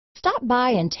Stop by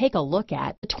and take a look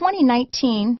at the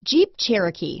 2019 Jeep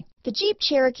Cherokee. The Jeep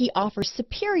Cherokee offers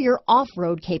superior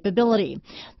off-road capability.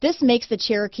 This makes the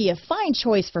Cherokee a fine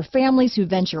choice for families who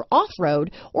venture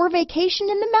off-road or vacation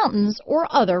in the mountains or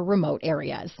other remote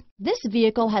areas. This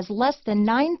vehicle has less than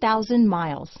 9,000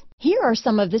 miles. Here are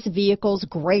some of this vehicle's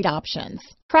great options: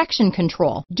 traction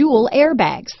control, dual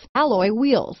airbags, alloy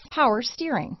wheels, power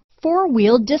steering,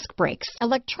 four-wheel disc brakes,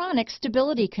 electronic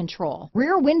stability control,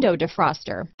 rear window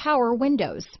defroster, power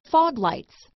windows, fog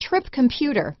lights, trip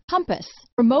computer, compass,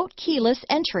 remote keyless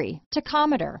entry,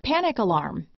 tachometer, panic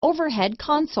alarm, overhead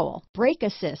console, brake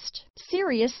assist,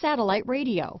 Sirius Satellite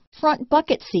Radio, front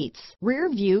bucket seats, rear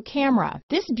view camera.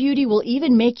 This beauty will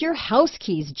even make your house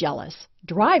keys jealous.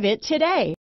 Drive it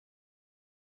today.